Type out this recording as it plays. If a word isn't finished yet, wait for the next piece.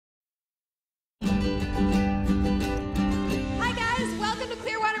Hi guys, welcome to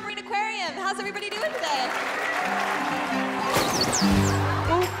Clearwater Marine Aquarium. How's everybody doing today?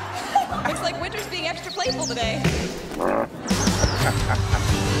 Looks like Winter's being extra playful today.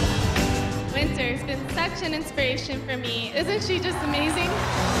 Winter's been such an inspiration for me. Isn't she just amazing?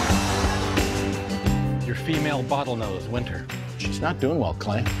 Your female bottlenose, Winter. She's not doing well,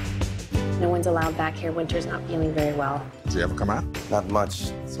 Clay. No one's allowed back here. Winter's not feeling very well. Does he ever come out? Not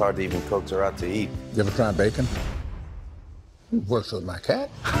much. It's hard to even coax her out to eat. You ever try bacon? Works with my cat.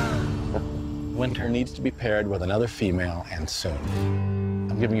 Winter needs to be paired with another female, and soon.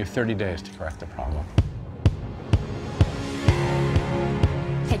 I'm giving you 30 days to correct the problem.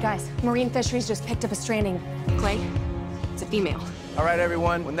 Hey guys, Marine Fisheries just picked up a stranding. Clay, it's a female. All right,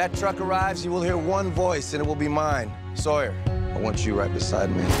 everyone. When that truck arrives, you will hear one voice, and it will be mine. Sawyer, I want you right beside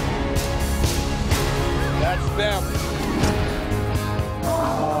me. That's them.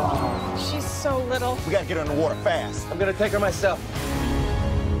 She's so little. We gotta get her in the water fast. I'm gonna take her myself.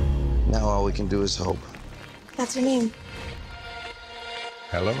 Now all we can do is hope. That's her name.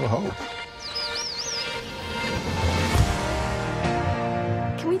 Hello, Hope.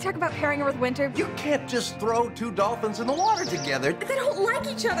 Can we talk about pairing her with Winter? You can't just throw two dolphins in the water together. They don't like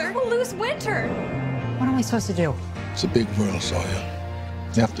each other. We'll lose Winter. What am I supposed to do? It's a big world, Sawyer.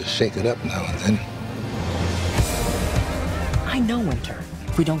 You have to shake it up now and then. I know Winter.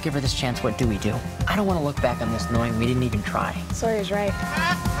 If we don't give her this chance, what do we do? I don't want to look back on this knowing we didn't even try. Sawyer's right.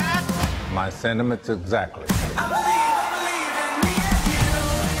 My sentiments exactly. Cut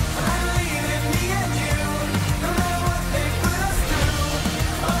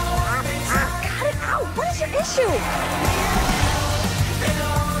it out! What is your issue?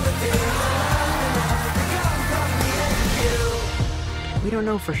 We don't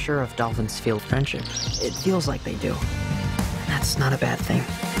know for sure if dolphins feel friendship. It feels like they do. That's not a bad thing.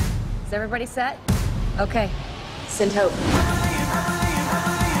 Is everybody set? Okay. Send Hope.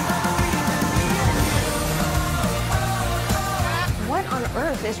 What on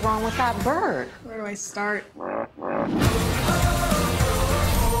earth is wrong with that bird? Where do I start?